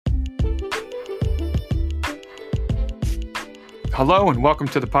Hello and welcome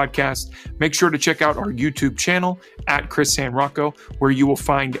to the podcast. Make sure to check out our YouTube channel at Chris San Rocco, where you will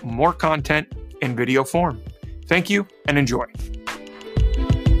find more content in video form. Thank you and enjoy.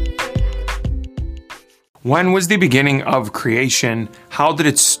 When was the beginning of creation? How did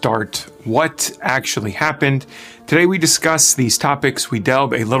it start? What actually happened? Today we discuss these topics. We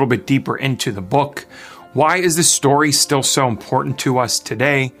delve a little bit deeper into the book. Why is this story still so important to us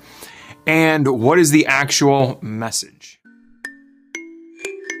today? And what is the actual message?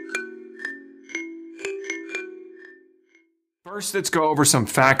 First, let's go over some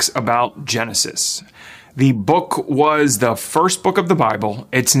facts about Genesis. The book was the first book of the Bible.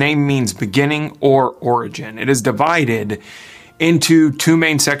 Its name means beginning or origin. It is divided into two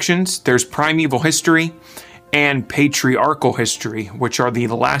main sections. There's primeval history and patriarchal history, which are the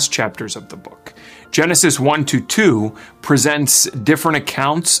last chapters of the book. Genesis 1-2 presents different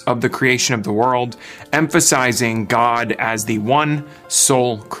accounts of the creation of the world, emphasizing God as the one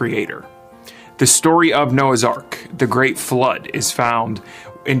sole creator. The story of Noah's Ark, the Great Flood, is found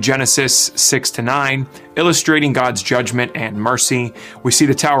in Genesis 6-9, illustrating God's judgment and mercy. We see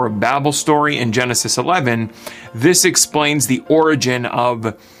the Tower of Babel story in Genesis 11. This explains the origin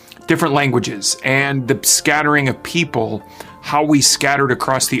of different languages and the scattering of people, how we scattered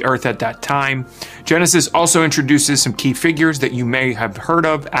across the earth at that time. Genesis also introduces some key figures that you may have heard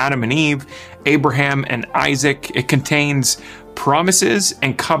of: Adam and Eve, Abraham and Isaac. It contains promises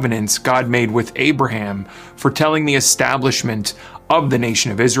and covenants God made with Abraham, foretelling the establishment of the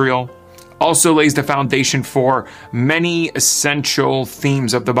nation of Israel. Also lays the foundation for many essential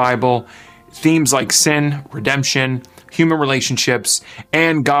themes of the Bible, themes like sin, redemption, human relationships,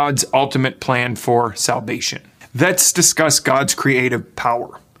 and God's ultimate plan for salvation. Let's discuss God's creative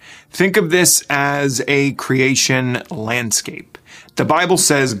power. Think of this as a creation landscape. The Bible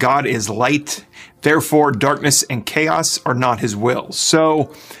says God is light, therefore darkness and chaos are not his will.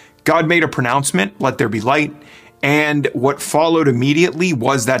 So God made a pronouncement, let there be light, and what followed immediately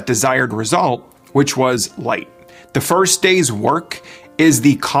was that desired result, which was light. The first day's work is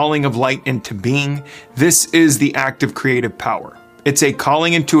the calling of light into being. This is the act of creative power. It's a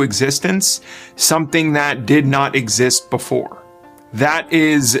calling into existence, something that did not exist before. That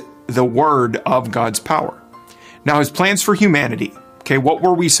is the word of God's power. Now, his plans for humanity. Okay, what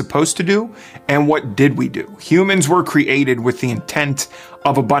were we supposed to do and what did we do? Humans were created with the intent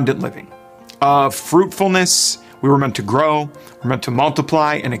of abundant living, of fruitfulness. We were meant to grow, we're meant to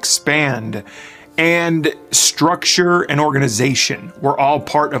multiply and expand. And structure and organization were all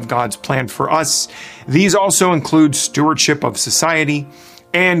part of God's plan for us. These also include stewardship of society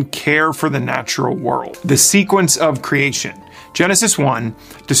and care for the natural world. The sequence of creation. Genesis 1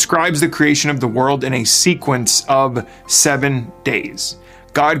 describes the creation of the world in a sequence of 7 days.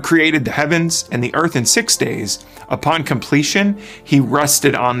 God created the heavens and the earth in 6 days. Upon completion, he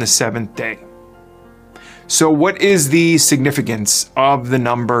rested on the 7th day. So what is the significance of the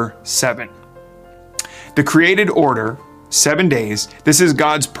number 7? The created order, 7 days, this is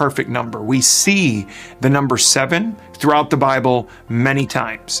God's perfect number. We see the number 7 throughout the Bible many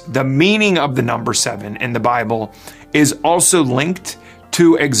times. The meaning of the number 7 in the Bible is also linked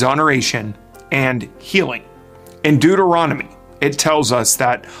to exoneration and healing. In Deuteronomy, it tells us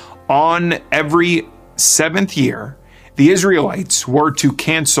that on every 7th year, the Israelites were to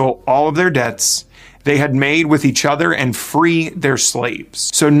cancel all of their debts they had made with each other and free their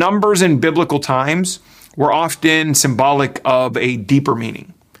slaves. So numbers in biblical times were often symbolic of a deeper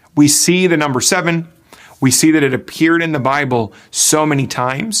meaning. We see the number 7. We see that it appeared in the Bible so many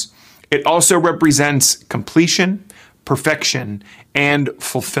times. It also represents completion, perfection, and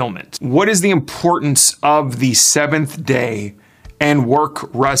fulfillment. What is the importance of the 7th day and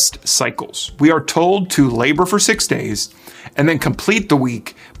work-rest cycles? We are told to labor for 6 days and then complete the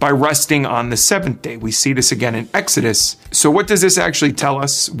week by resting on the 7th day. We see this again in Exodus. So what does this actually tell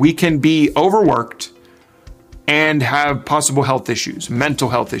us? We can be overworked and have possible health issues, mental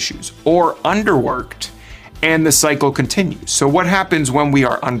health issues, or underworked, and the cycle continues. So what happens when we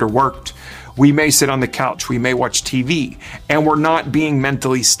are underworked? We may sit on the couch, we may watch TV, and we're not being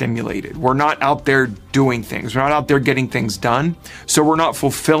mentally stimulated. We're not out there doing things. We're not out there getting things done. So we're not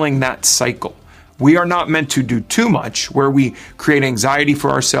fulfilling that cycle. We are not meant to do too much where we create anxiety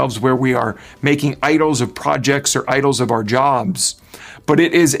for ourselves, where we are making idols of projects or idols of our jobs. But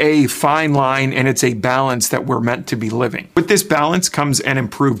it is a fine line and it's a balance that we're meant to be living. With this balance comes an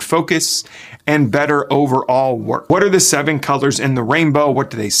improved focus and better overall work. What are the 7 colors in the rainbow?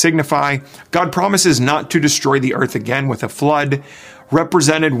 What do they signify? God promises not to destroy the earth again with a flood,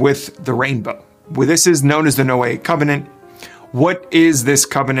 represented with the rainbow. Well, this is known as the Noahic covenant. What is this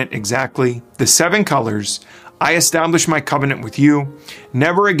covenant exactly? The 7 colors I establish my covenant with you.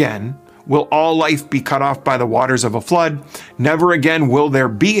 Never again will all life be cut off by the waters of a flood. Never again will there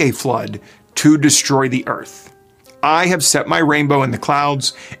be a flood to destroy the earth. I have set my rainbow in the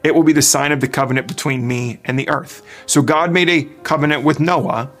clouds. It will be the sign of the covenant between me and the earth. So God made a covenant with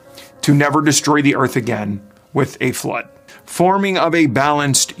Noah to never destroy the earth again with a flood. Forming of a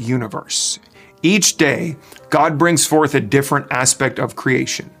balanced universe. Each day, God brings forth a different aspect of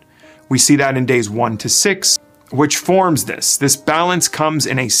creation. We see that in days 1 to 6, which forms this. This balance comes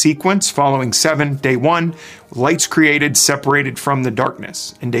in a sequence following 7. Day 1, light's created, separated from the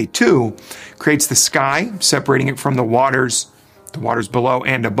darkness. And day 2 creates the sky, separating it from the waters below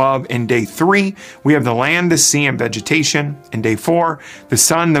and above. In day 3, we have the land, the sea, and vegetation. In day 4, the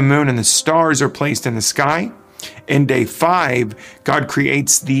sun, the moon, and the stars are placed in the sky. In day 5, God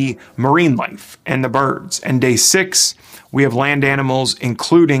creates the marine life and the birds. And day 6, we have land animals,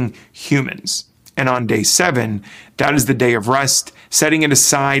 including humans. And on day 7, that is the day of rest, setting it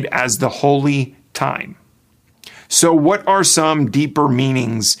aside as the holy time. So what are some deeper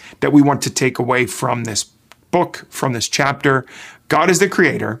meanings that we want to take away from this book, from this chapter? God is the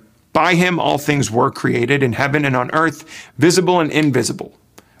creator. By him, all things were created in heaven and on earth, visible and invisible.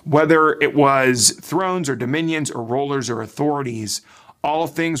 Whether it was thrones or dominions or rulers or authorities, all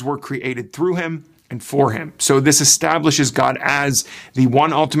things were created through him and for him. So this establishes God as the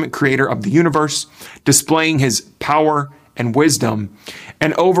one ultimate creator of the universe, displaying his power and wisdom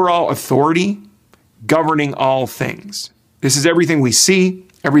and overall authority, governing all things. This is everything we see,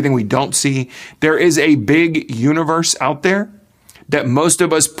 everything we don't see. There is a big universe out there that most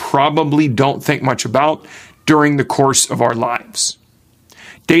of us probably don't think much about during the course of our lives.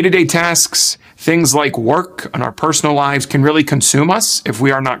 Day-to-day tasks, things like work and our personal lives can really consume us if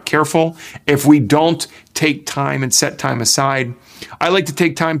we are not careful, if we don't take time and set time aside. I like to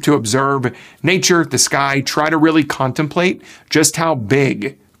take time to observe nature, the sky, try to really contemplate just how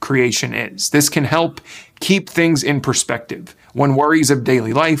big creation is. This can help keep things in perspective when worries of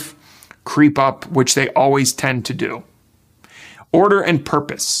daily life creep up, which they always tend to do. Order and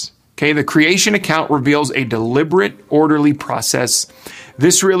purpose. Okay, the creation account reveals a deliberate, orderly process.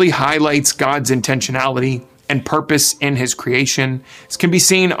 This really highlights God's intentionality and purpose in his creation. This can be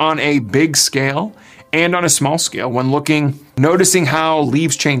seen on a big scale and on a small scale when noticing how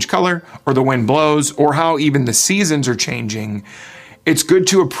leaves change color or the wind blows or how even the seasons are changing. It's good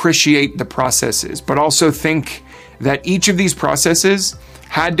to appreciate the processes, but also think that each of these processes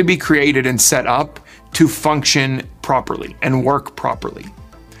had to be created and set up to function properly and work properly.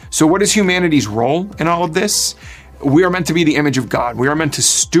 So what is humanity's role in all of this? We are meant to be the image of God. We are meant to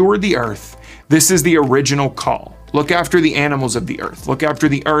steward the earth. This is the original call. Look after the animals of the earth. Look after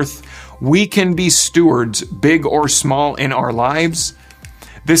the earth. We can be stewards, big or small, in our lives.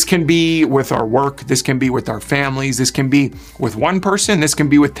 This can be with our work. This can be with our families. This can be with one person. This can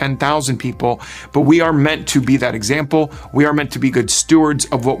be with 10,000 people. But we are meant to be that example. We are meant to be good stewards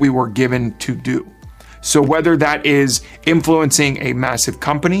of what we were given to do. So whether that is influencing a massive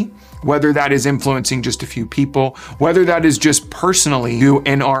company, whether that is influencing just a few people, whether that is just personally do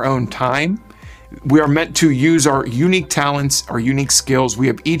in our own time, we are meant to use our unique talents, our unique skills. We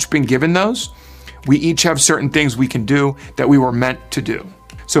have each been given those. We each have certain things we can do that we were meant to do.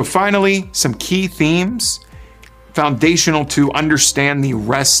 So finally, some key themes, foundational to understand the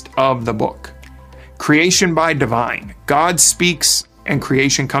rest of the book. Creation by divine. God speaks and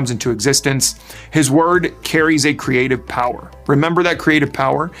creation comes into existence. His word carries a creative power. Remember that creative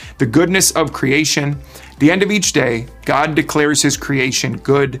power, the goodness of creation. The end of each day, God declares his creation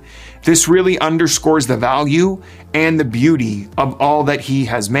good. This really underscores the value and the beauty of all that he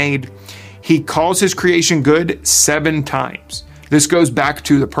has made. He calls his creation good 7 times. This goes back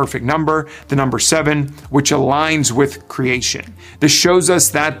to the perfect number, the number 7, which aligns with creation. This shows us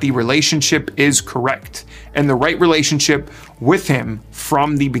that the relationship is correct and the right relationship with him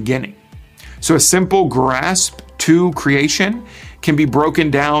from the beginning. So a simple grasp to creation can be broken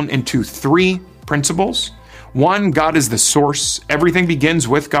down into 3 principles. 1, God is the source. Everything begins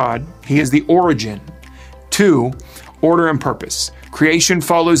with God. He is the origin. 2, order and purpose. Creation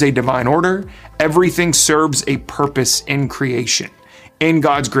follows a divine order. Everything serves a purpose in creation, in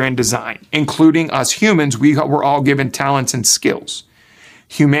God's grand design, including us humans. We were all given talents and skills.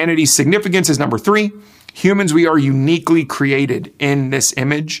 Humanity's significance is number 3. Humans, we are uniquely created in this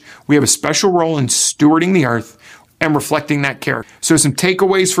image. We have a special role in stewarding the earth and reflecting that care. So some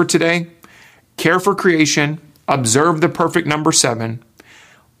takeaways for today: care for creation, observe the perfect number 7.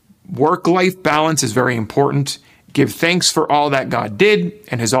 Work-life balance is very important. Give thanks for all that God did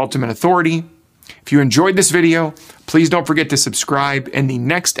and his ultimate authority. If you enjoyed this video, please don't forget to subscribe. In the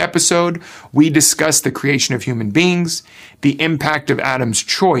next episode, we discuss the creation of human beings, the impact of Adam's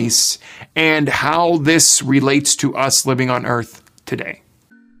choice, and how this relates to us living on earth today.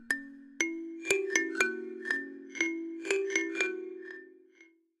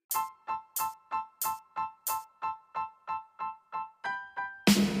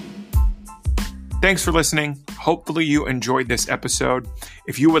 Thanks for listening. Hopefully you enjoyed this episode.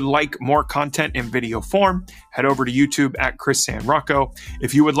 If you would like more content in video form, head over to YouTube at Chris San Rocco.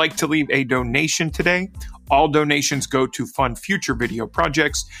 If you would like to leave a donation today, all donations go to fund future video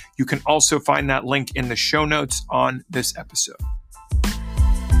projects. You can also find that link in the show notes on this episode.